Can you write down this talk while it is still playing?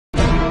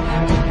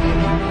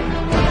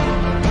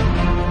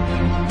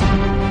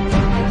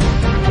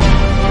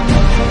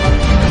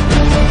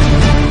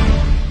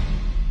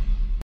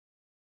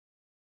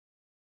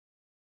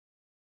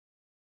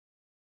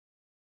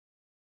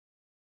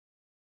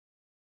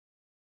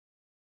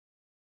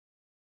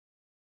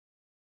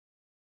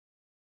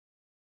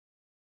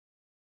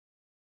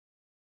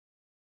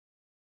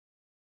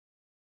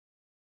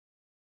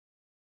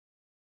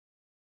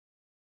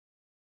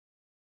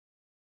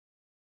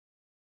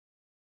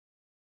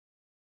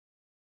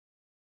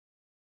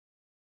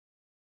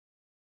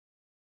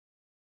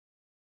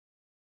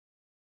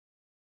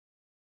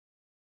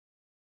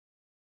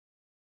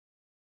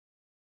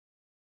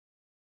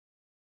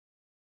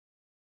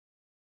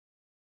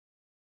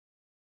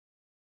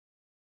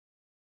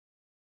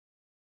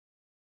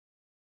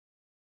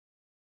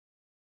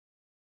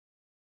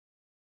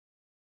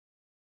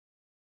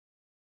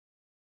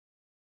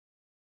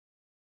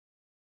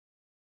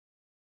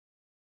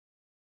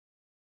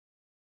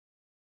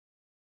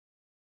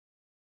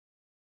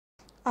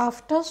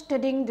After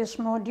studying this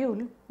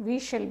module, we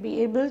shall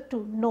be able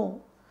to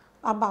know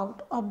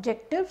about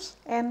objectives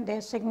and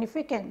their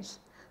significance,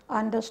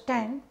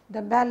 understand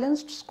the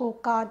balanced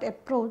scorecard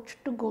approach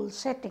to goal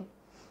setting,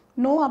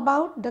 know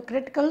about the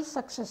critical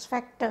success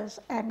factors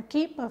and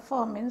key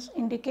performance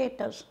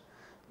indicators,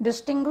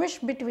 distinguish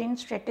between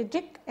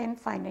strategic and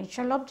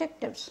financial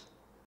objectives.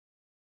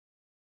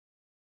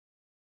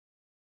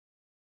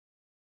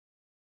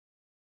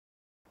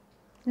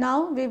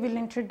 Now, we will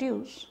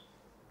introduce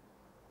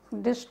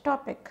this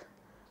topic.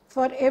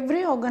 For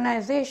every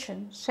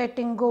organization,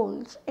 setting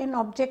goals and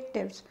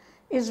objectives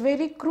is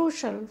very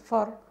crucial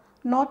for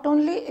not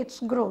only its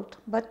growth,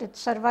 but its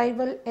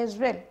survival as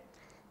well.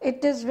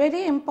 It is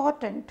very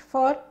important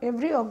for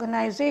every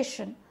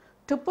organization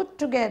to put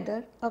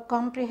together a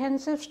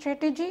comprehensive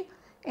strategy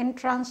and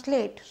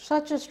translate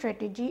such a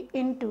strategy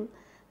into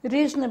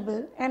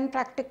reasonable and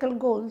practical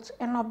goals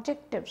and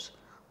objectives.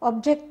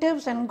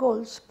 Objectives and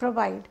goals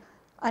provide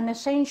an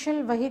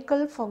essential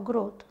vehicle for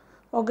growth,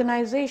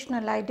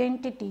 organizational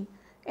identity,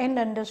 and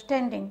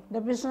understanding the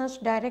business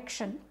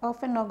direction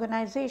of an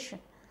organization.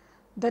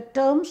 The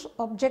terms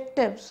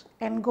objectives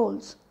and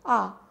goals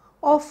are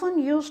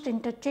often used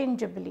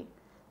interchangeably.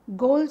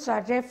 Goals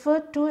are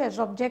referred to as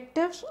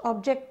objectives,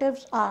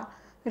 objectives are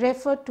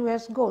referred to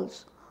as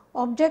goals.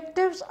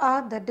 Objectives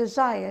are the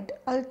desired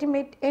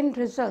ultimate end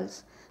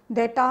results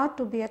that are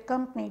to be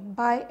accompanied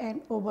by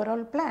an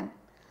overall plan.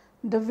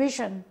 The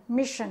vision,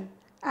 mission,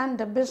 and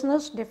the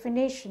business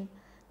definition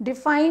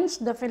defines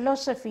the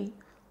philosophy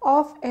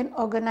of an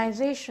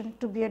organization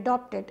to be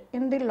adopted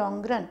in the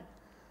long run.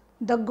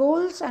 The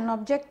goals and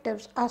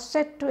objectives are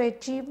set to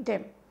achieve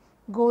them.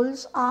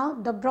 Goals are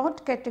the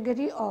broad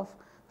category of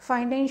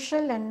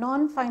financial and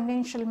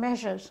non-financial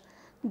measures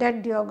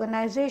that the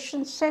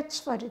organization sets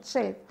for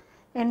itself,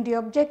 and the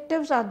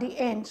objectives are the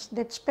ends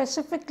that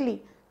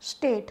specifically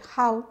state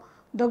how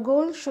the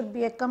goal should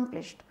be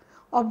accomplished.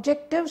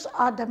 Objectives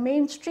are the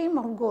mainstream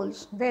of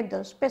goals,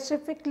 whether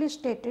specifically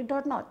stated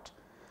or not.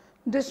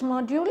 This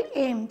module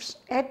aims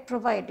at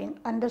providing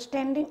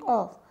understanding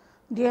of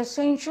the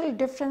essential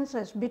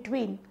differences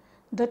between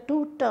the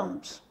two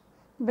terms.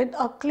 With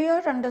a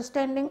clear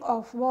understanding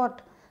of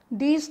what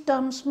these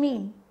terms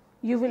mean,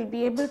 you will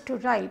be able to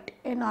write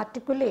and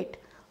articulate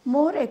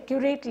more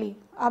accurately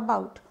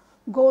about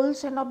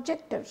goals and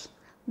objectives.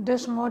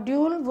 This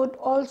module would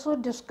also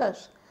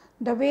discuss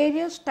the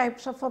various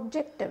types of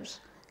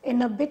objectives.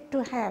 In a bid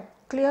to have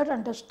clear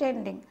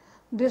understanding,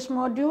 this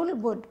module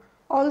would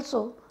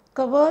also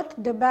cover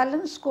the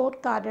balanced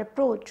scorecard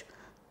approach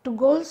to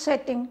goal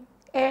setting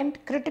and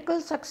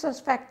critical success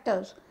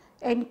factors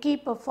and key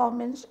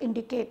performance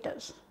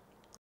indicators.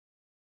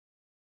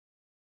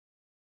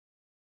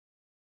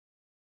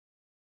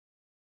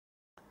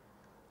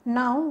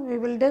 Now, we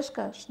will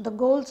discuss the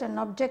goals and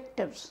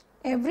objectives.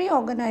 Every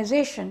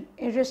organization,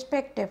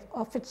 irrespective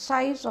of its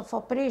size of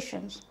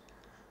operations,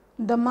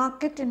 the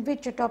market in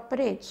which it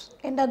operates,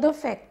 and other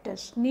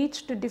factors,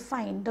 needs to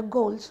define the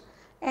goals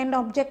and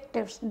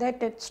objectives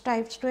that it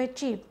strives to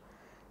achieve.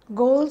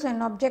 Goals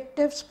and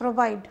objectives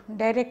provide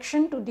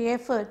direction to the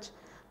efforts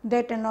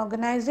that an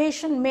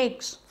organization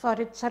makes for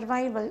its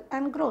survival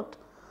and growth.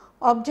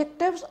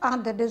 Objectives are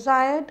the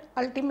desired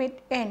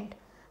ultimate end,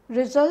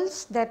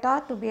 results that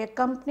are to be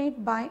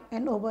accompanied by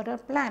an overall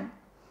plan.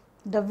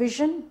 The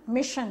vision,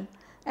 mission,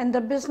 and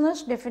the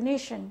business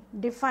definition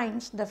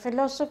defines the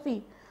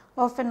philosophy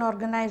of an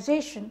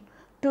organization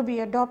to be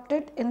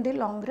adopted in the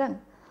long run.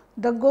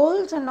 The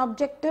goals and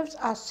objectives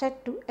are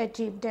set to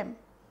achieve them.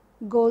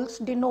 Goals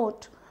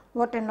denote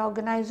what an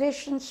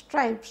organization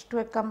strives to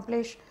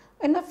accomplish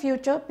in a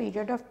future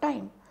period of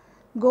time.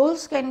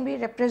 Goals can be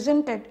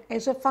represented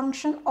as a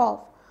function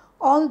of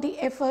all the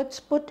efforts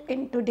put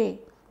in today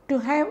to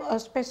have a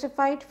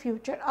specified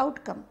future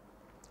outcome.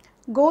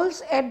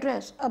 Goals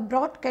address a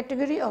broad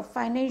category of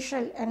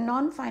financial and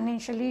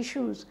non-financial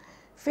issues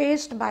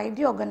faced by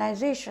the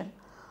organization.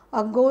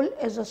 A goal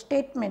is a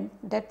statement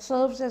that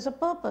serves as a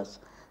purpose.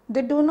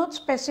 They do not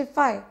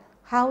specify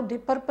how the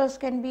purpose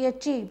can be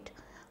achieved,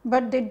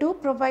 but they do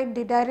provide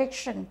the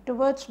direction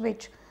towards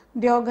which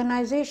the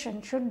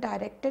organization should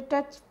direct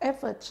its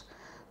efforts.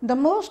 The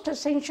most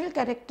essential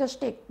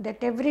characteristic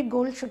that every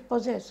goal should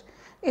possess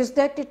is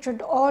that it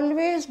should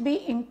always be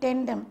in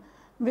tandem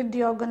with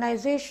the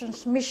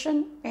organization's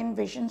mission and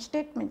vision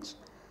statements.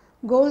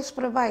 Goals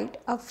provide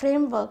a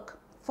framework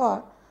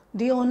for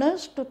the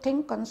owners to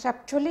think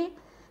conceptually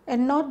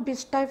and not be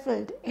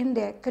stifled in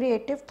their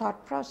creative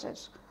thought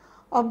process.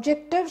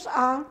 Objectives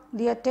are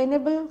the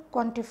attainable,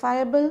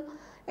 quantifiable,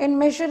 and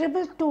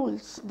measurable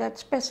tools that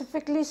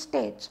specifically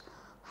states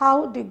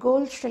how the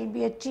goal shall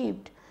be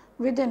achieved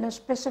within a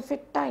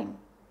specific time.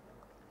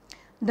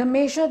 The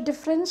major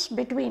difference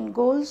between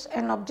goals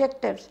and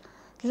objectives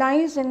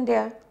lies in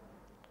their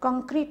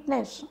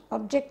concreteness.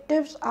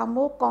 Objectives are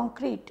more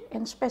concrete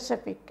and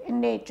specific in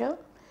nature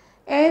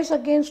as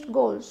against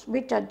goals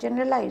which are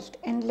generalized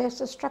and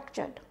less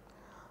structured.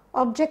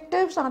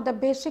 Objectives are the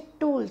basic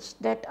tools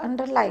that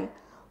underlie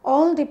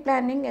all the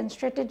planning and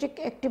strategic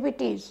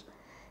activities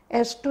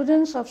As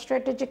students of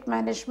strategic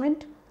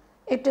management,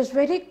 it is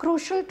very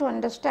crucial to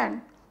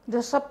understand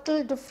the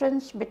subtle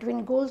difference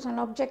between goals and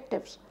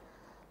objectives.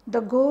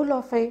 The goal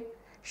of a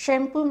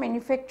shampoo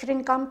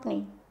manufacturing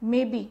company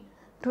may be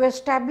to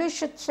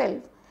establish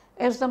itself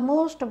as the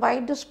most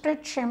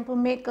widespread shampoo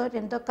maker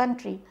in the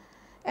country,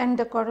 and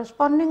the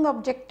corresponding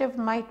objective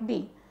might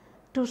be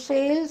to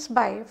sales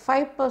by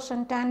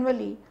 5%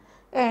 annually,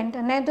 and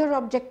another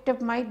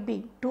objective might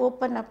be to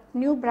open up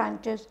new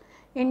branches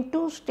in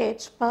 2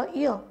 states per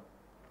year.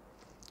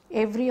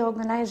 Every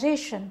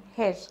organization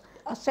has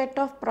a set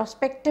of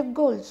prospective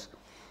goals.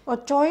 A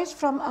choice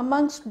from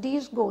amongst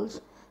these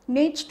goals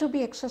needs to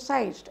be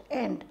exercised,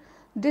 and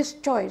this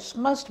choice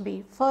must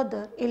be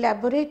further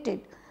elaborated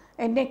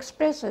and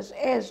expresses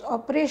as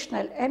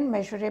operational and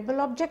measurable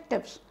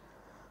objectives.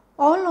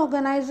 All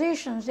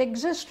organizations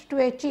exist to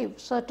achieve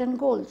certain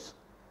goals.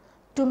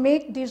 To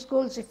make these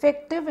goals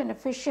effective and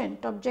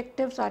efficient,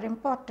 objectives are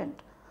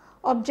important.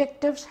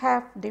 Objectives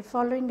have the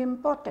following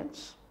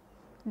importance.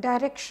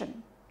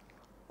 Direction.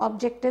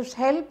 Objectives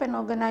help an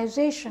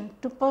organization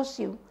to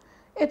pursue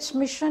its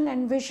mission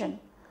and vision.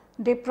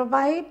 They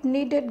provide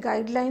needed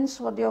guidelines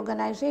for the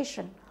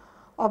organization.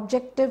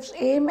 Objectives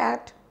aim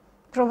at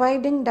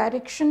providing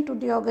direction to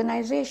the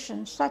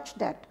organization such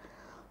that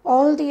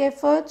all the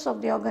efforts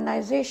of the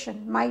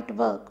organization might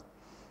work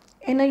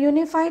in a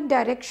unified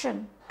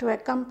direction to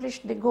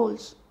accomplish the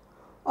goals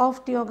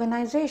of the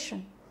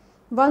organization.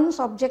 Once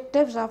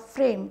objectives are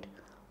framed,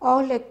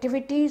 all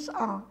activities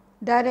are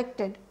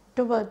directed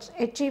towards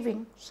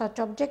achieving such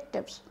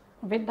objectives.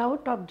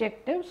 Without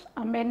objectives,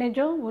 a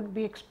manager would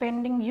be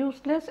expending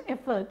useless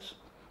efforts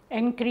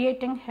and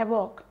creating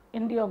havoc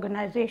in the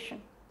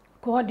organization.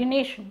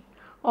 Coordination.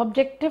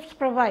 Objectives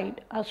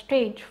provide a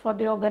stage for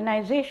the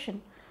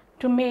organization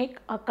to make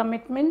a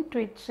commitment to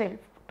itself,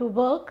 to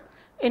work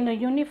in a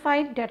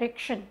unified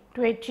direction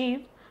to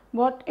achieve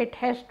what it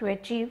has to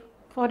achieve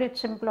for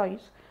its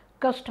employees,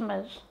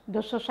 customers,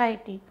 the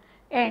society,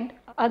 and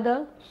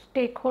other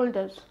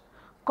stakeholders.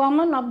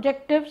 Common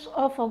objectives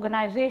of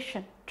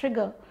organization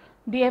trigger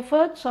the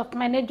efforts of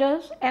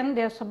managers and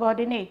their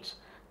subordinates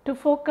to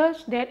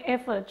focus their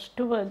efforts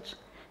towards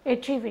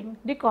achieving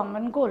the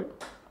common goal.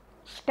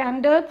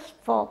 Standards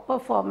for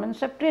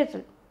performance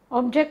appraisal.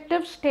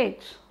 Objective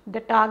states the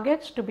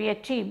targets to be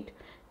achieved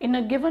in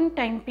a given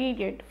time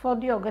period for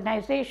the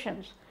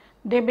organizations.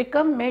 They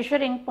become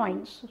measuring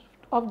points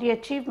of the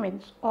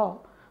achievements or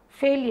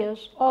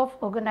failures of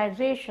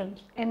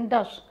organizations, and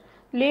thus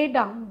lay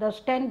down the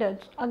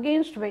standards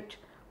against which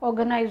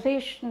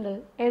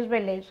organizational as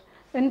well as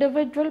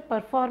individual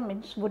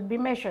performance would be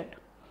measured.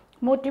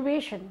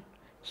 Motivation.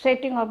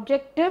 Setting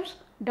objectives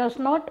does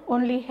not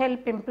only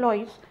help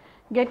employees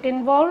get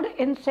involved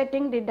in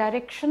setting the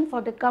direction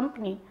for the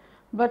company,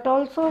 but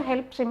also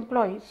helps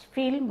employees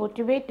feel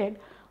motivated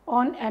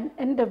on an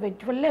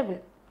individual level.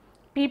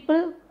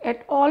 People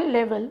at all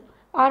levels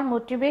are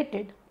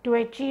motivated to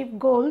achieve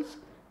goals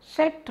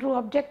set through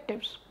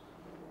objectives.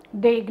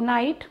 They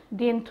ignite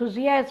the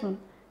enthusiasm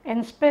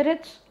and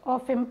spirits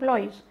of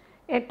employees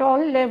at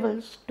all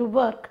levels to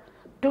work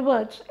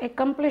towards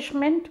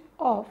accomplishment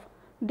of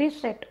these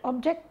set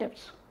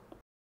objectives.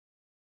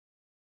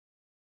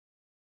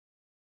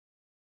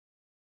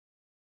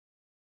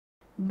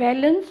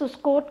 Balanced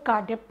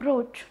scorecard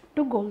approach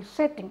to goal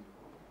setting.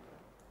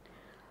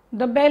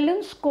 The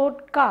Balanced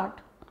Scorecard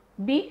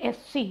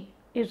 (BSC)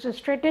 is a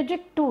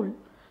strategic tool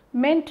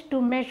meant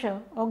to measure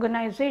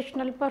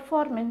organizational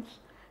performance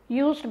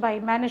used by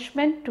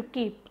management to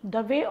keep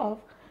the way of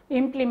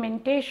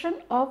implementation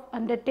of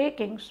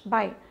undertakings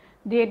by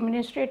the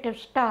administrative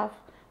staff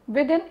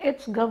within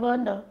its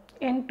governor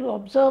and to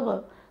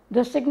observe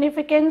the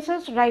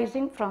significances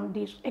rising from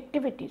these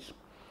activities.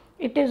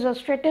 It is a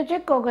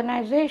strategic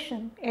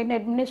organization and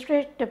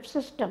administrative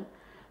system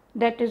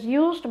that is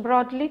used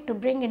broadly to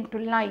bring into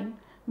line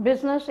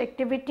business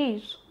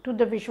activities to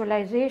the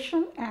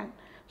visualization and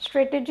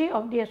strategy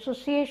of the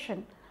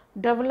association,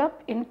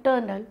 develop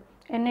internal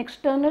and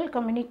external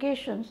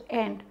communications,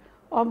 and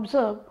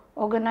observe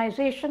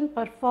organization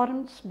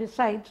performance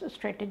besides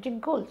strategic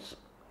goals.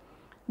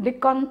 The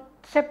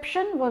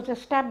conception was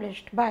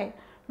established by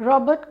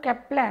Robert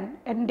Kaplan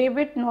and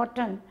David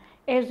Norton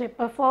as a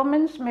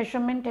performance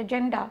measurement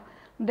agenda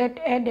that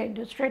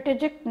added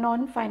strategic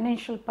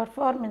non-financial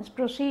performance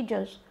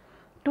procedures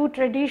to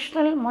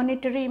traditional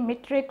monetary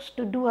metrics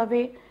to do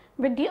away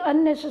with the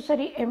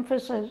unnecessary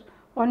emphasis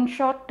on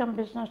short-term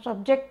business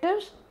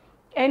objectives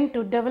and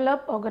to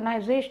develop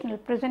organizational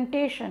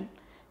presentation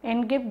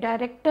and give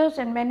directors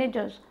and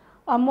managers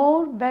a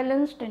more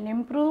balanced and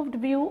improved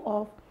view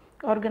of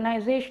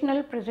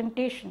organizational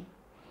presentation.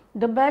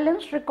 The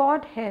balanced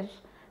record has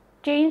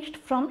changed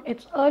from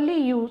its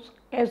early use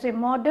as a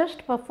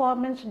modest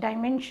performance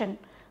dimension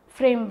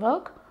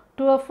framework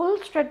to a full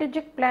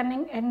strategic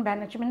planning and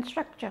management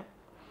structure.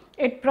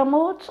 It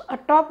promotes a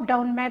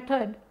top-down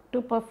method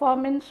to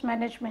performance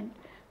management,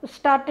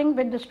 starting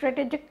with the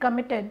strategic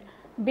committed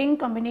being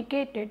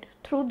communicated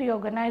through the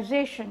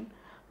organization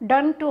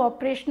done to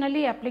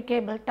operationally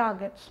applicable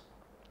targets.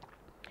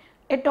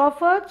 It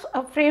offers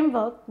a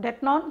framework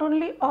that not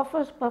only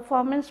offers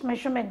performance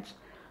measurements,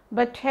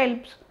 but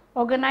helps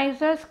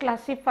organizers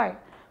classify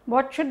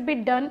what should be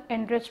done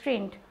and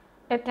restrained.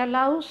 It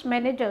allows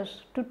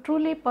managers to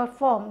truly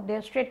perform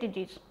their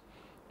strategies.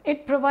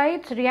 It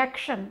provides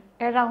reaction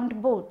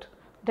around both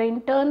the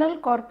internal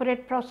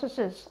corporate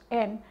processes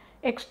and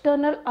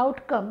external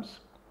outcomes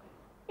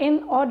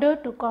in order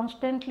to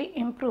constantly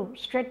improve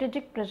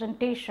strategic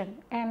presentation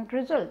and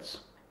results.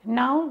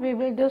 Now we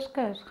will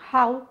discuss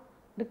how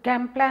the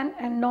Kaplan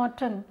and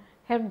Norton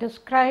have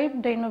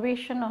described the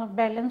innovation of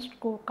balanced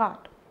scorecard.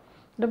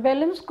 The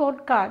balanced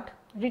scorecard,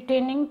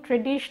 retaining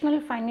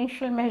traditional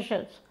financial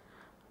measures,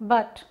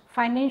 but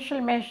financial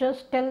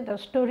measures tell the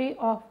story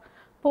of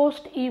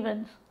post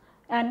events,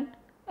 an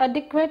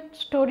adequate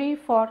story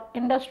for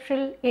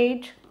industrial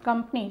age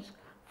companies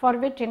for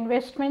which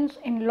investments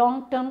in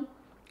long term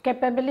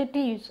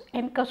capabilities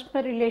and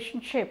customer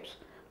relationships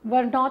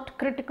were not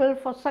critical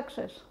for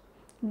success.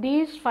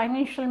 These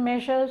financial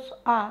measures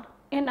are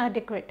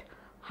inadequate,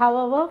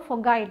 however,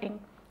 for guiding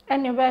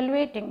and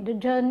evaluating the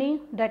journey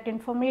that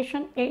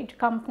information age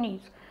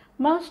companies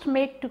must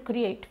make to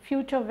create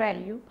future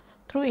value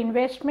through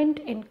investment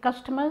in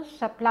customers,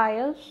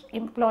 suppliers,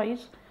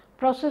 employees,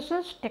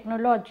 processes,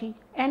 technology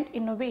and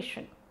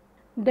innovation.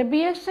 The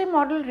BSA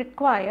model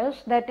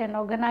requires that an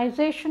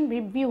organization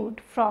be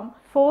viewed from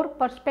 4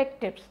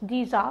 perspectives.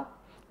 These are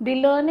the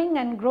learning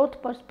and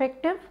growth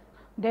perspective.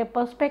 Their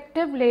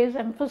perspective lays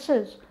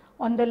emphasis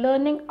on the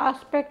learning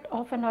aspect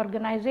of an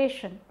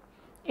organization.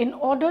 In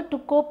order to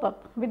cope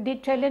up with the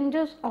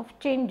challenges of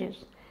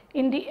changes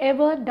in the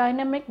ever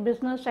dynamic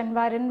business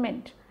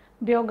environment,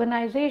 the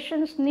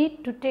organizations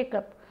need to take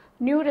up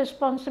new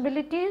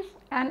responsibilities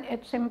and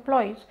its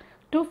employees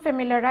to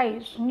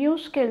familiarize new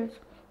skills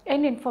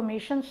and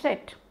information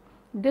set.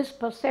 This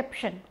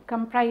perception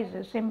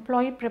comprises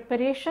employee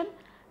preparation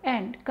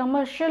and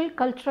commercial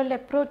cultural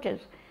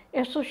approaches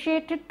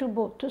associated to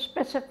both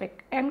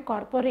specific and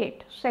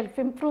corporate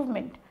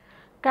self-improvement.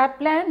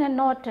 Kaplan and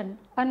Norton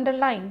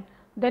underline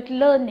that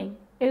learning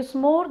is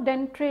more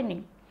than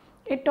training.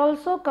 It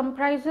also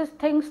comprises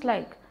things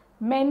like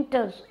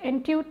mentors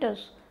and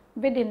tutors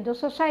within the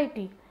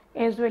society,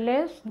 as well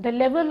as the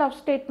level of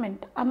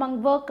statement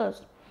among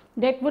workers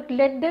that would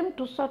let them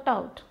to sort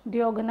out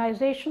the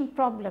organization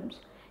problems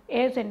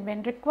as and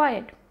when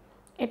required.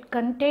 It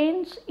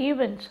contains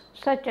events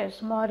such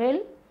as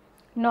morale,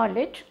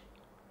 knowledge,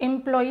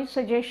 employee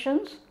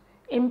suggestions,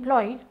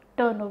 employee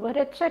turnover,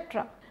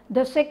 etc.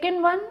 The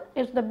second one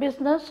is the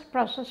business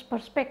process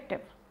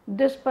perspective.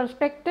 This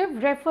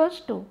perspective refers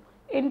to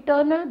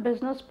internal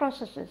business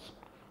processes.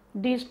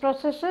 These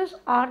processes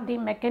are the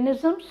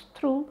mechanisms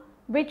through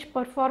which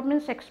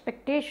performance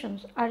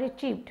expectations are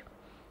achieved.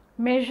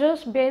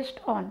 Measures based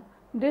on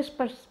this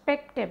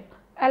perspective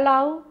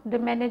allow the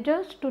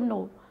managers to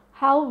know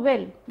how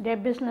well their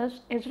business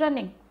is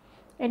running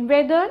and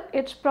whether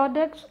its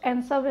products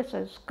and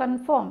services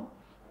conform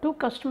to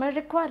customer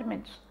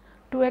requirements.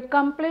 To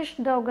accomplish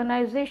the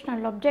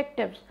organizational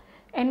objectives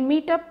and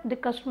meet up the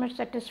customer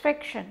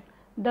satisfaction,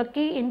 the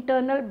key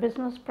internal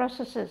business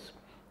processes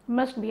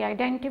must be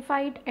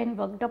identified and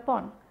worked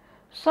upon.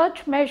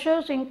 Such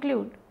measures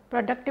include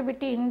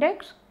productivity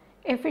index,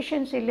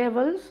 efficiency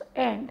levels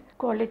and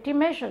quality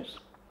measures.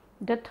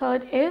 The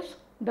third is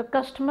the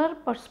customer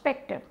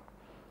perspective.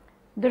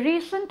 The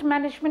recent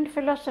management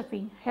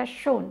philosophy has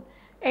shown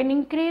an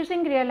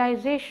increasing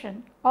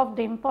realization of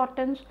the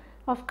importance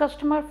of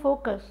customer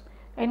focus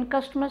and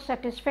customer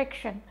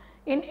satisfaction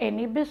in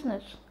any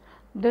business.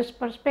 This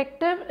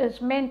perspective is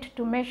meant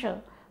to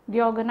measure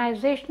the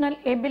organizational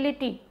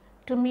ability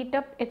to meet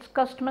up its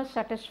customer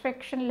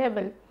satisfaction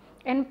level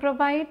and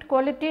provide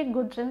quality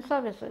goods and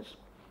services.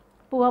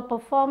 Poor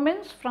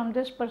performance from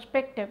this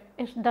perspective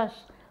is thus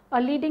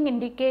a leading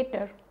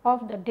indicator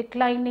of the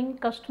declining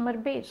customer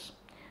base.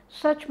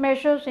 Such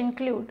measures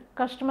include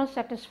customer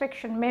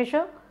satisfaction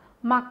measure,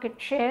 market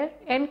share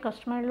and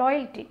customer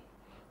loyalty.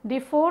 The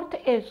fourth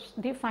is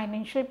the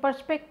financial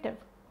perspective.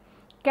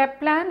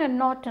 Kaplan and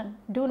Norton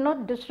do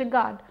not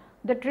disregard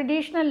the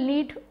traditional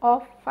need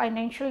of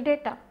financial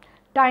data.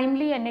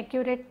 Timely and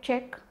accurate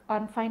check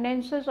on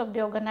finances of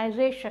the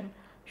organization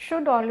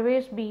should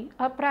always be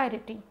a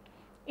priority.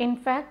 In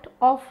fact,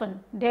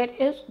 often there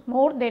is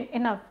more than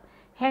enough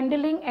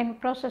handling and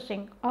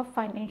processing of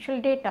financial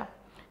data.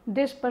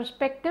 This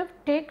perspective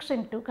takes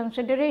into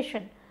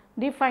consideration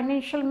the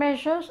financial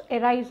measures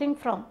arising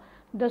from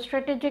the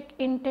strategic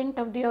intent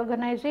of the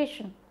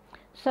organization.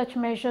 Such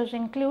measures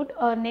include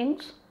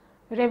earnings,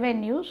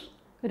 revenues,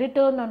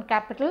 return on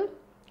capital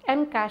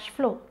and cash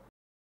flow.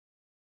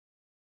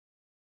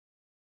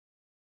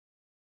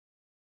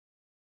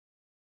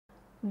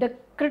 The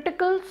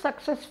critical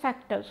success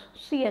factors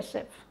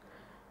 (CSF)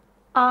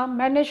 are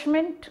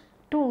management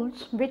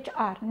tools which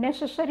are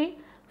necessary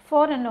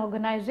for an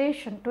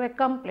organization to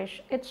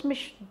accomplish its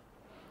mission.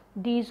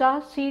 These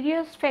are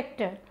serious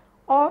factors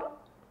or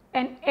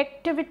an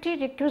activity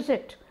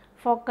requisite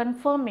for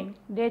confirming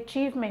the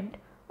achievement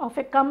of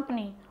a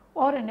company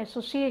or an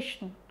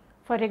association.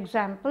 For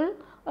example,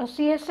 A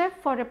CSF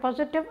for a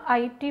positive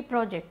IT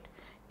project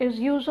is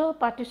user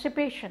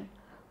participation.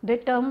 The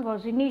term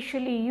was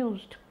initially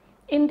used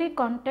in the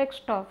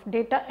context of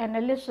data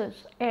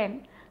analysis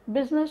and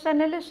business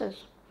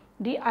analysis.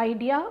 The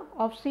idea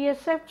of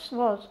CSFs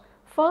was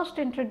first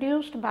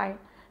introduced by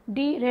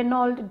D.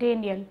 Reynolds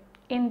Daniel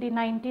in the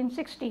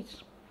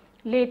 1960s.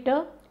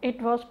 Later,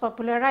 it was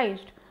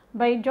popularized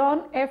by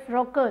John F.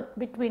 Rocker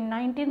between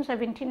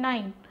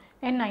 1979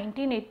 and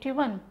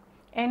 1981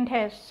 and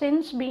has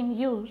since been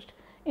used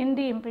in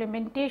the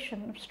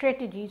implementation of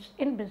strategies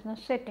in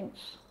business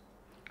settings.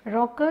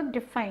 Rocker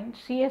defined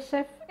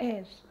CSF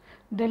as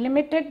the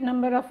limited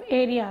number of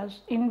areas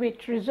in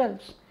which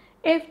results,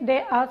 if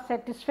they are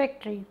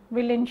satisfactory,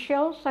 will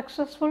ensure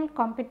successful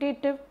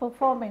competitive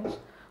performance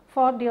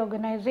for the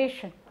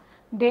organization.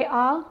 They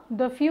are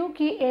the few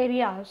key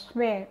areas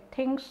where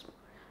things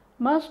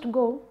must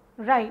go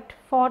right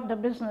for the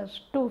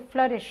business to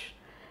flourish.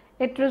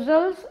 It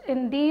results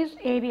in these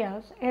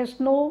areas as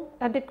no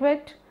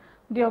adequate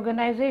the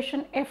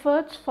organization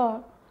efforts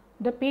for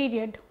the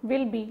period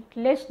will be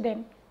less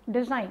than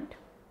designed.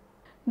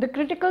 The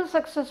critical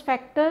success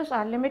factors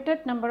are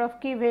limited number of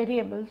key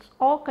variables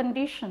or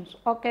conditions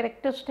or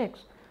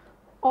characteristics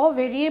or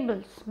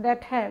variables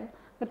that have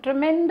a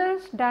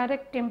tremendous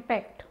direct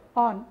impact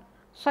on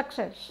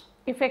success,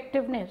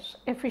 effectiveness,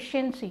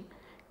 efficiency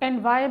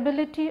and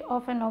viability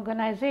of an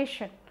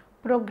organization,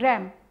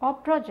 program or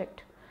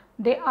project.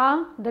 They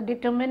are the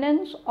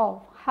determinants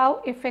of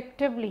how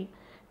effectively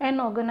an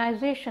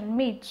organization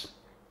meets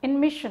in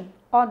mission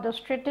or the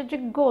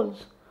strategic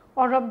goals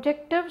or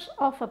objectives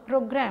of a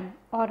program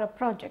or a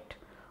project.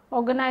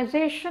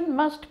 Organization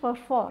must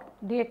perform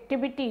the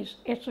activities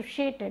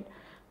associated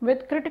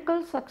with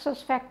critical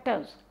success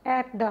factors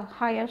at the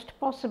highest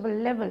possible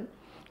level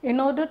in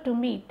order to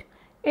meet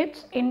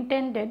its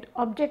intended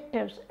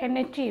objectives and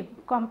achieve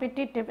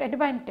competitive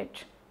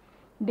advantage.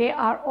 They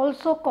are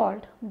also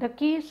called the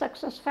key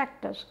success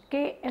factors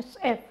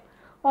KSF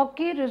or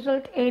key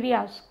result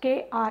areas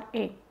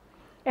KRA.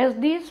 As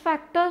these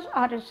factors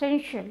are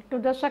essential to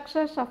the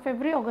success of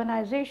every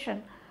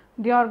organization,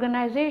 the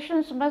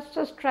organizations must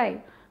strive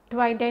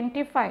to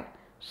identify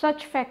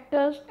such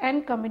factors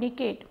and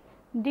communicate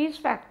these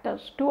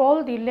factors to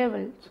all the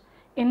levels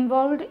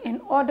involved in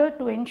order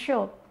to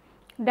ensure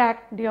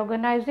that the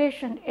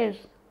organization is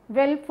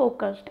well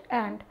focused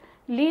and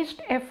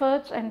least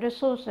efforts and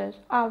resources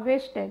are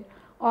wasted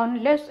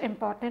on less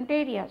important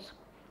areas.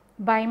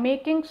 By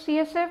making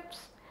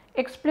CSFs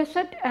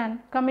explicit and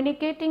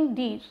communicating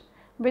these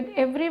with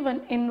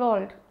everyone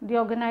involved, the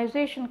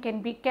organization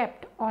can be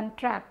kept on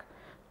track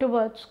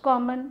towards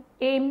common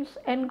aims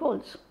and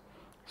goals.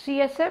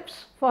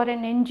 CSFs for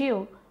an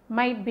NGO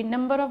might be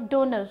number of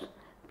donors,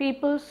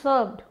 people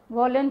served,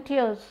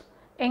 volunteers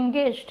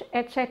engaged,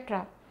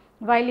 etc.,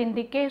 while in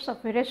the case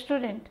of a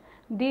restaurant,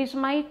 these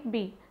might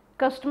be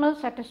customer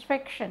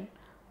satisfaction,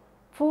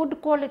 food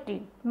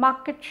quality,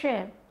 market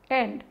share,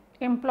 and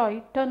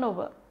employee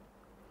turnover.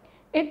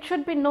 It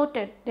should be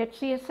noted that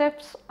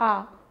CSFs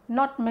are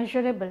not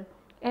measurable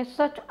as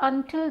such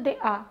until they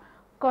are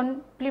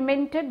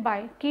complemented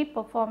by key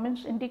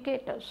performance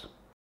indicators.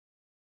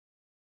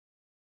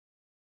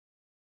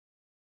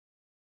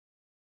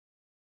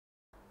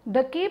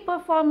 The key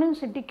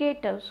performance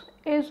indicators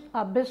is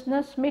a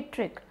business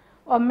metric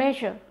or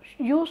measure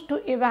used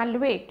to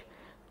evaluate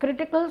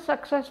critical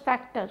success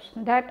factors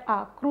that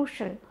are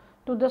crucial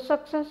to the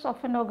success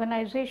of an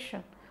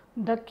organization.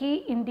 The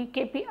key in the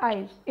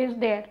KPIs is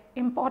their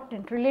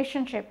important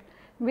relationship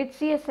with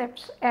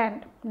CSFs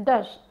and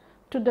thus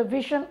to the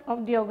vision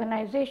of the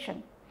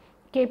organization.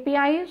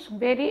 KPIs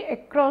vary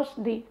across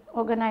the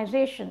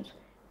organizations.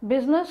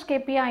 Business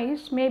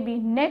KPIs may be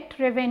net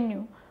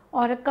revenue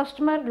or a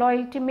customer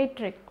loyalty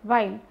metric,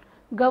 while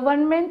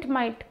government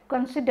might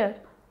consider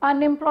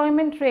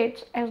unemployment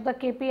rates as the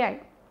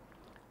KPI.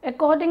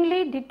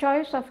 Accordingly, the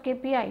choice of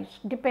KPIs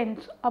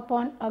depends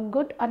upon a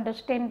good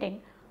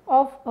understanding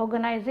of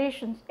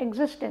organization's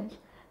existence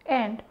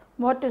and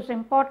what is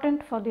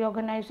important for the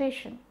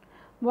organization.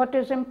 What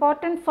is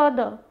important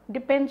further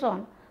depends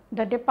on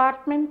the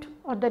department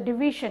or the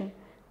division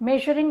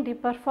measuring the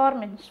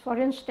performance. For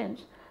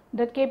instance,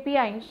 the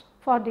KPIs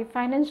for the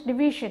finance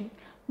division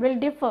will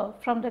differ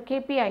from the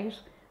KPIs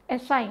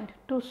assigned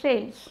to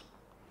sales.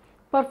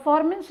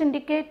 Performance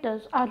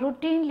indicators are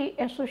routinely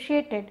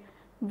associated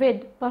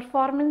with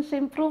performance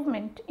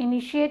improvement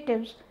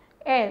initiatives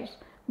as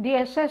the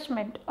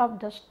assessment of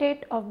the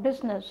state of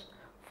business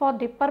for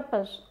the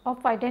purpose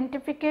of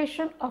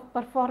identification of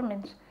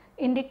performance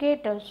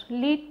indicators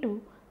lead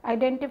to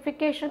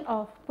identification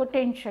of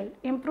potential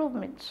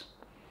improvements.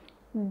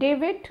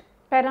 David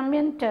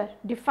Parmentier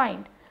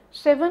defined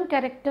 7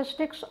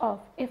 characteristics of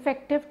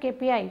effective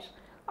KPIs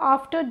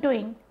after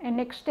doing an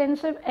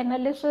extensive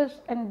analysis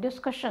and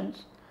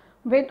discussions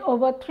with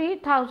over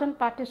 3,000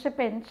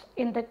 participants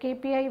in the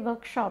KPI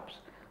workshops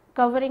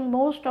covering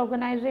most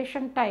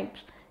organization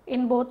types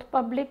in both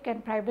public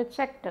and private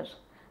sectors.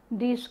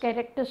 These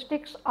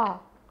characteristics are: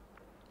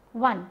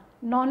 1.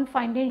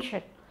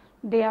 Non-financial.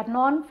 They are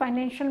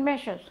non-financial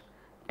measures.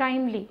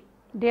 timely.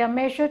 They are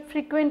measured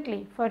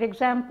frequently, for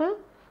example,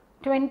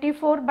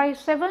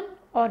 24/7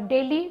 or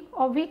daily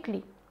or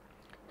weekly.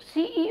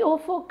 CEO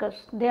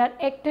focus, they are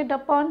acted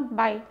upon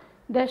by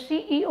the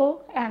CEO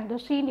and the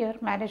senior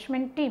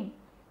management team.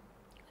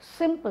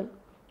 Simple,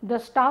 the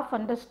staff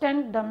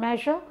understand the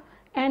measure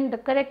and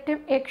the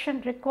corrective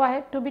action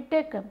required to be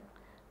taken.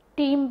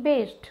 Team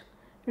based,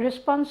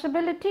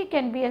 responsibility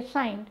can be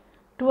assigned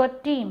to a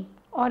team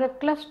or a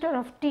cluster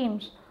of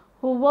teams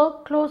who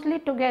work closely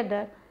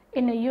together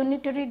in a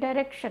unitary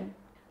direction.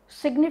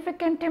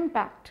 Significant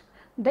impact,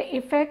 the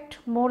effect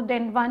more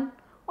than one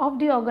of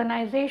the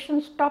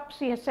organization's top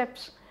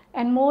CSFs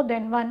and more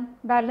than one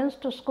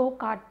balanced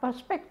scorecard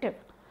perspective.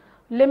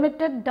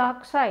 Limited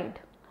dark side,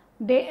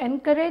 they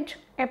encourage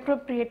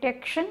appropriate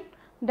action,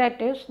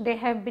 that is, they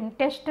have been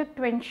tested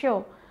to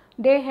ensure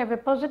they have a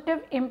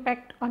positive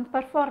impact on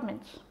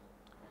performance.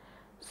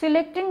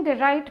 Selecting the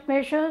right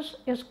measures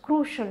is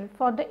crucial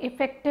for the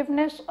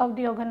effectiveness of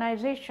the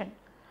organization.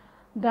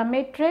 The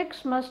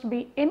matrix must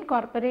be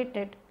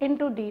incorporated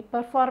into the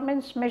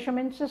performance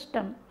measurement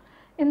system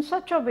in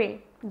such a way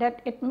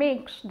that it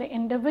makes the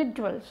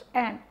individuals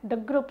and the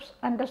groups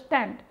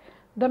understand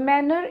the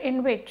manner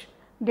in which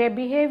their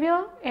behavior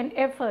and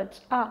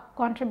efforts are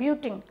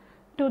contributing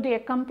to the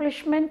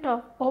accomplishment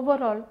of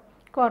overall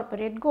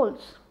corporate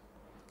goals.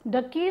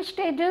 The key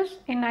stages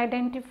in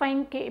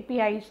identifying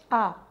KPIs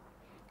are: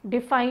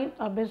 define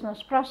a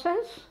business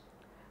process,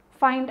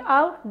 find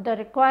out the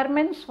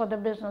requirements for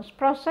the business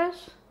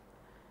process,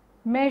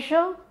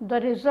 measure the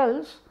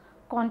results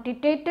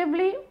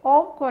quantitatively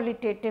or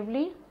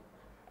qualitatively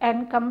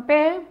and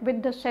compare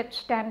with the set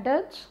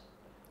standards,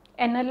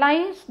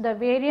 analyze the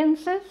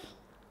variances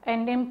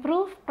and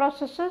improve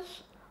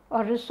processes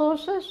or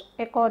resources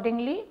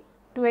accordingly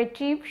to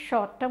achieve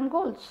short-term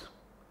goals.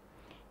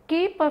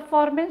 Key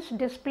performance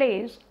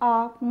displays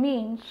are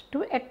means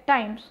to at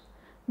times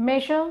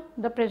measure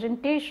the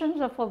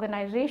presentations of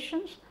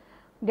organizations,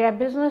 their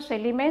business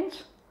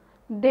elements,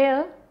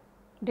 their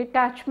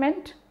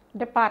detachment,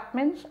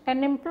 departments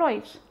and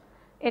employees.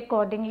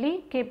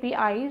 Accordingly,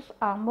 KPIs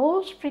are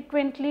most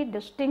frequently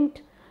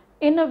distinct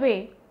in a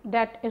way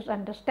that is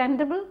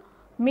understandable,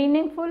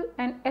 meaningful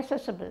and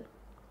accessible.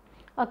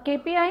 A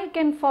KPI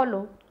can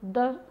follow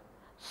the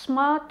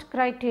SMART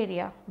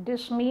criteria.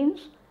 This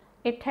means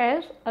it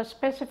has a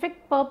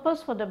specific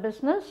purpose for the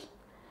business.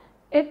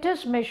 It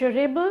is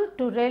measurable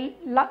to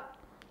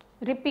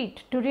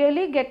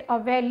really get a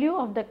value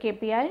of the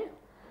KPI.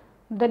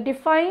 The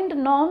defined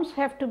norms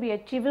have to be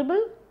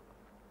achievable.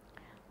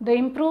 The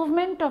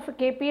improvement of a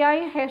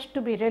KPI has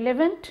to be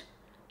relevant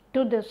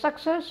to the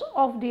success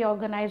of the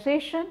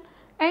organization,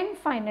 and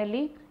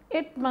finally,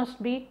 it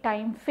must be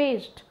time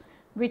phased,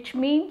 which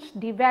means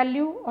the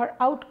value or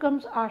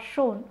outcomes are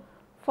shown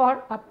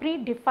for a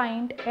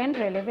predefined and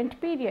relevant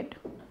period.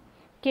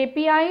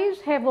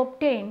 KPIs have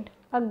obtained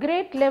a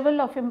great level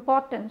of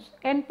importance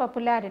and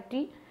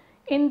popularity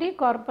in the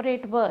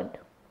corporate world,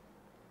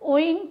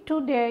 owing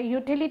to their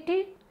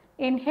utility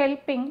in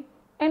helping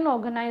an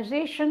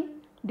organization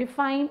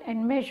define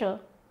and measure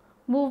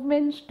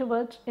movements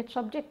towards its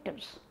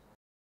objectives.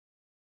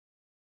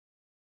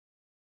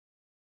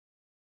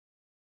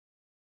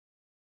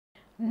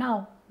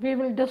 Now, we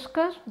will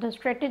discuss the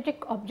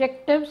strategic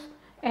objectives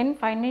and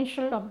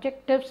financial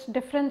objectives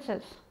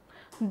differences.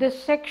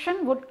 This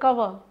section would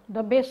cover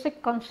the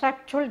basic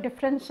conceptual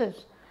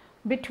differences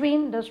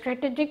between the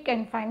strategic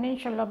and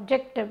financial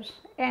objectives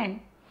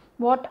and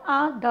what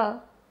are the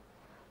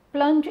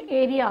plunge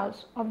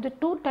areas of the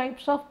two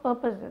types of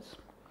purposes.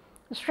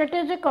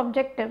 Strategic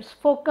objectives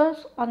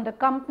focus on the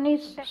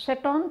companies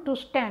set on to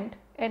stand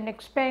and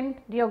expand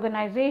the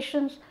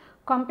organization's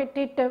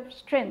competitive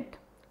strength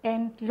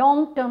and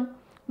long-term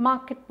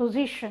market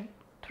position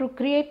through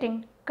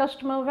creating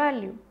customer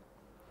value.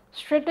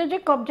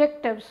 Strategic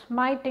objectives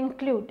might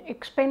include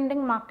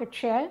expanding market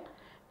share,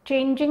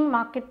 changing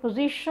market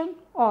position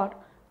or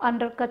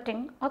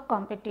undercutting a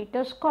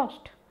competitor's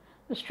cost.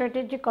 The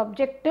strategic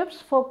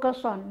objectives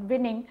focus on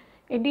winning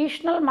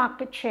additional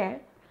market share,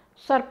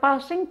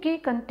 surpassing key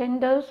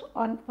contenders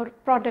on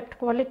product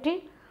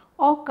quality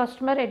or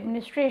customer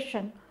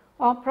administration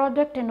or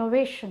product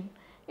innovation,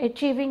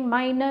 achieving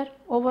minor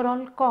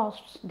overall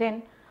costs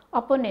than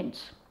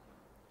opponents,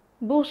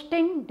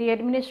 boosting the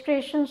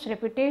administration's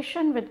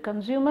reputation with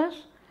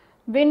consumers,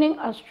 winning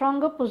a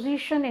stronger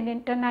position in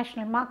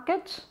international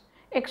markets,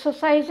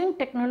 exercising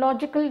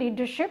technological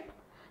leadership,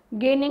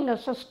 gaining a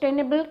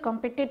sustainable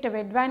competitive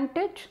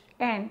advantage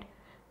and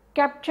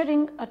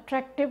capturing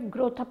attractive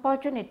growth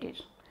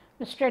opportunities.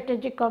 The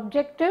strategic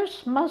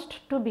objectives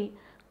must to be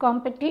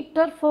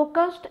competitor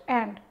focused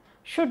and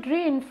should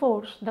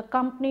reinforce the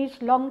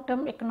company's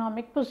long-term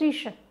economic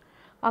position.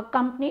 A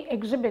company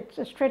exhibits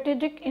a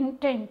strategic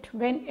intent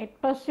when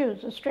it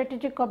pursues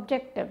strategic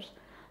objectives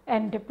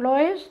and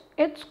deploys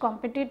its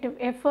competitive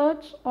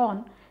efforts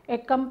on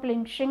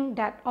accomplishing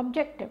that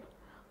objective.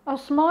 A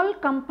small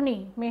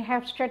company may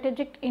have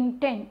strategic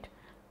intent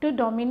to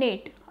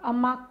dominate a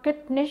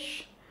market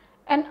niche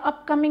An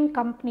upcoming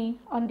company,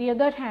 on the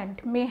other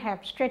hand, may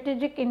have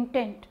strategic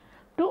intent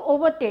to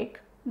overtake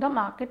the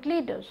market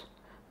leaders.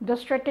 The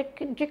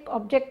strategic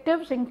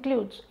objectives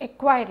includes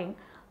acquiring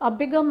a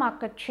bigger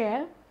market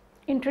share,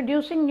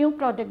 introducing new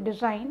product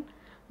design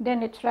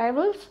than its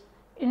rivals,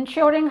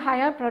 ensuring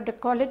higher product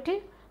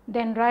quality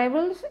than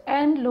rivals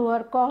and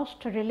lower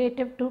cost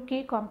relative to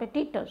key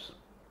competitors.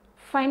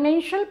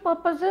 Financial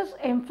purposes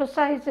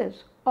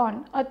emphasizes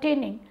on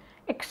attaining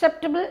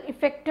acceptable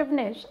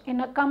effectiveness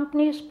in a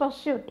company's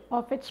pursuit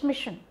of its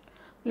mission,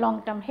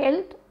 long-term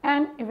health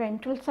and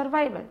eventual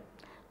survival.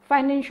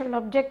 Financial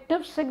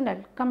objectives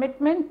signal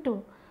commitment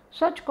to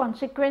such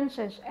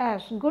consequences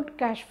as good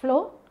cash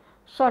flow,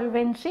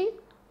 solvency,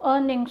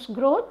 earnings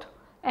growth,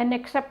 an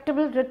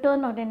acceptable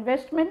return on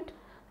investment,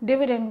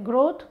 dividend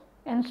growth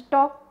and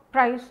stock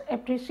price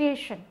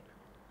appreciation.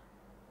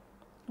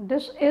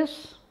 This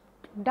is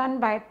done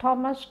by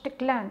Thomas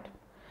Stickland.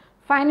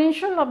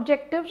 Financial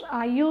objectives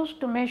are used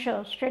to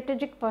measure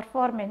strategic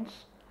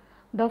performance.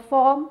 They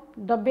form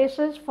the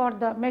basis for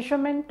the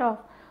measurement of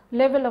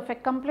level of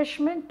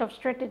accomplishment of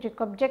strategic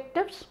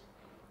objectives.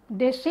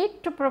 They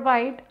seek to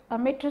provide a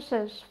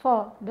matrices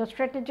for the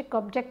strategic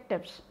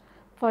objectives.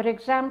 For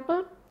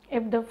example,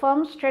 if the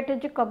firm's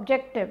strategic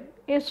objective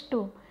is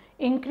to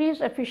increase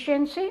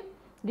efficiency,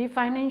 the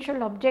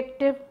financial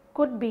objective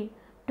could be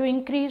to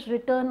increase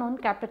return on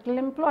capital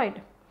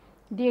employed.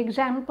 The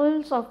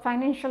examples of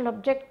financial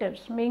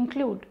objectives may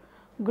include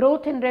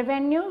growth in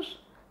revenues,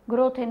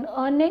 growth in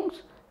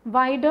earnings,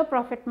 wider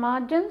profit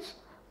margins,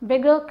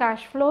 bigger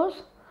cash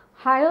flows,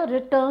 higher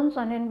returns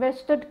on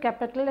invested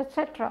capital,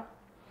 etc.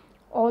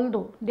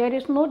 Although there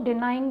is no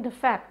denying the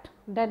fact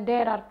that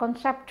there are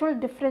conceptual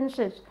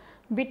differences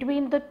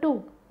between the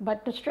two,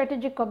 but the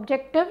strategic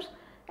objectives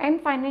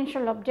and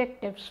financial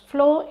objectives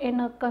flow in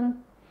a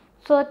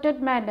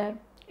concerted manner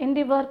in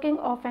the working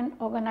of an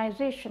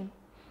organization.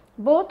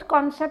 Both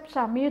concepts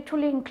are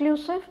mutually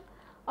inclusive.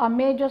 A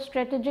major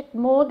strategic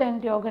more than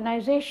the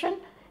organization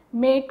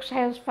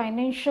has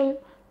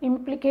financial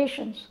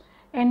implications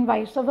and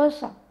vice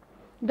versa.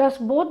 Thus,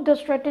 both the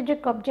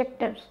strategic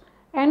objectives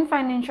and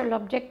financial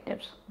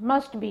objectives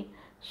must be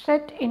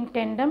set in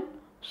tandem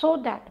so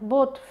that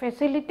both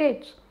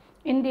facilitates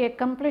in the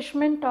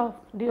accomplishment of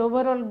the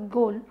overall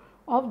goal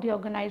of the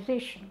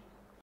organization.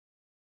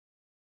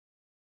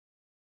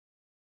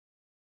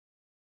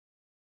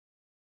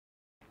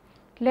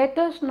 Let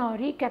us now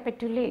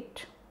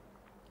recapitulate.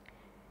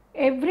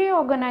 Every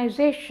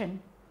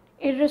organization,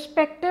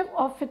 irrespective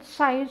of its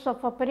size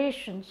of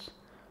operations,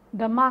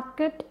 the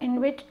market in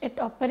which it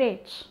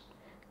operates,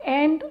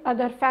 and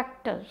other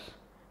factors,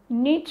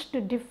 needs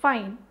to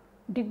define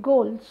the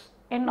goals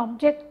and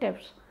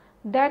objectives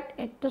that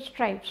it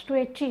strives to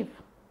achieve.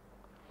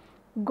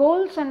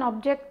 Goals and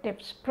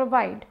objectives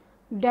provide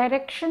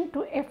direction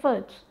to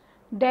efforts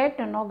that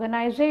an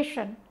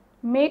organization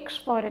makes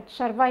for its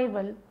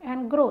survival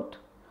and growth.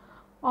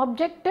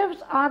 Objectives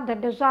are the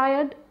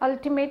desired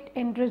ultimate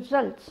end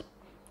results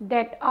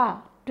that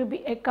are to be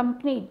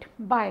accompanied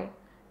by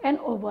an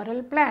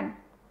overall plan.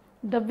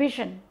 The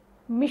vision,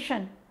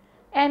 mission,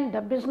 and the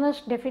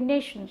business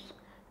definitions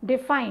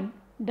define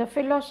the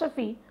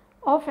philosophy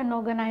of an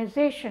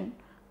organization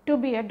to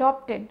be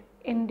adopted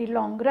in the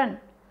long run.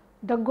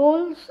 The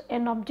goals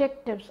and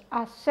objectives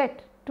are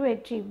set to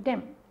achieve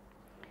them.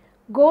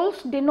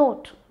 Goals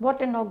denote what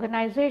an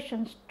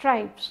organization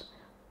strives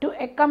to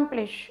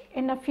accomplish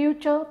in a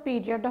future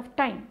period of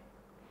time.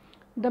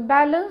 The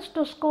Balanced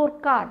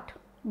Scorecard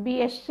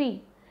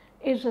 (BSC)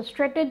 is a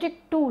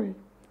strategic tool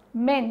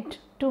meant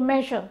to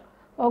measure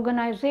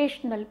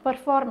organizational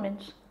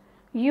performance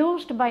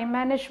used by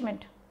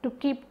management to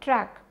keep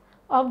track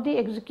of the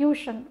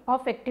execution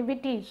of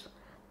activities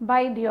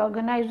by the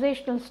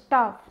organizational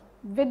staff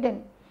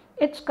within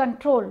its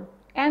control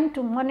and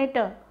to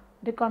monitor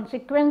the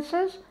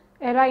consequences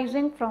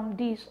arising from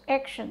these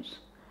actions.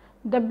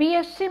 The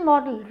BSC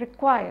model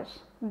requires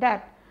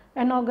that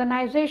an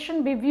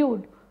organization be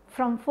viewed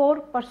from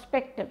 4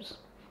 perspectives.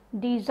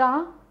 These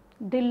are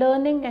the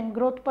learning and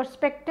growth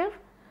perspective,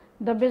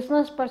 the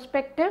business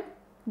perspective,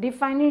 the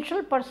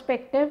financial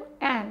perspective,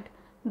 and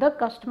the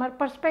customer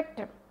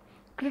perspective.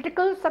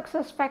 Critical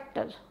success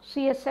factors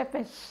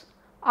CSFS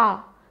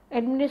are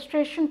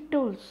administration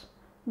tools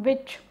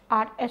which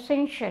are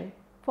essential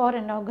for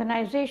an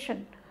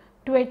organization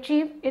to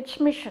achieve its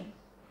mission.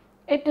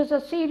 It is a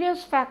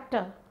serious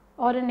factor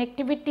or an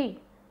activity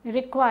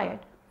required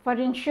for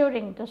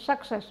ensuring the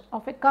success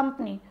of a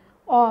company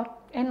or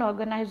an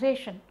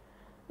organization.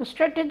 The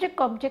strategic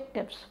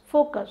objectives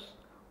focus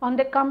on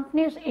the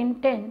company's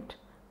intent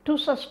to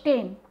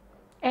sustain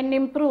and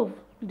improve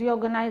the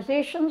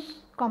organization's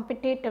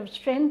competitive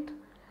strength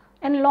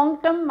and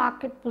long-term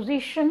market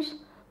positions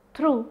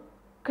through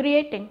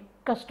creating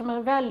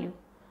customer value,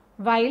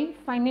 while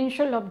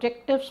financial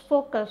objectives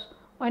focus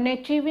on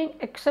achieving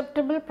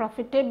acceptable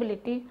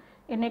profitability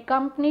in a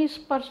company's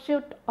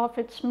pursuit of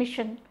its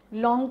mission,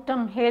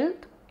 long-term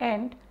health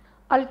and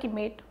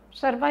ultimate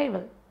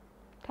survival.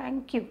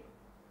 Thank you.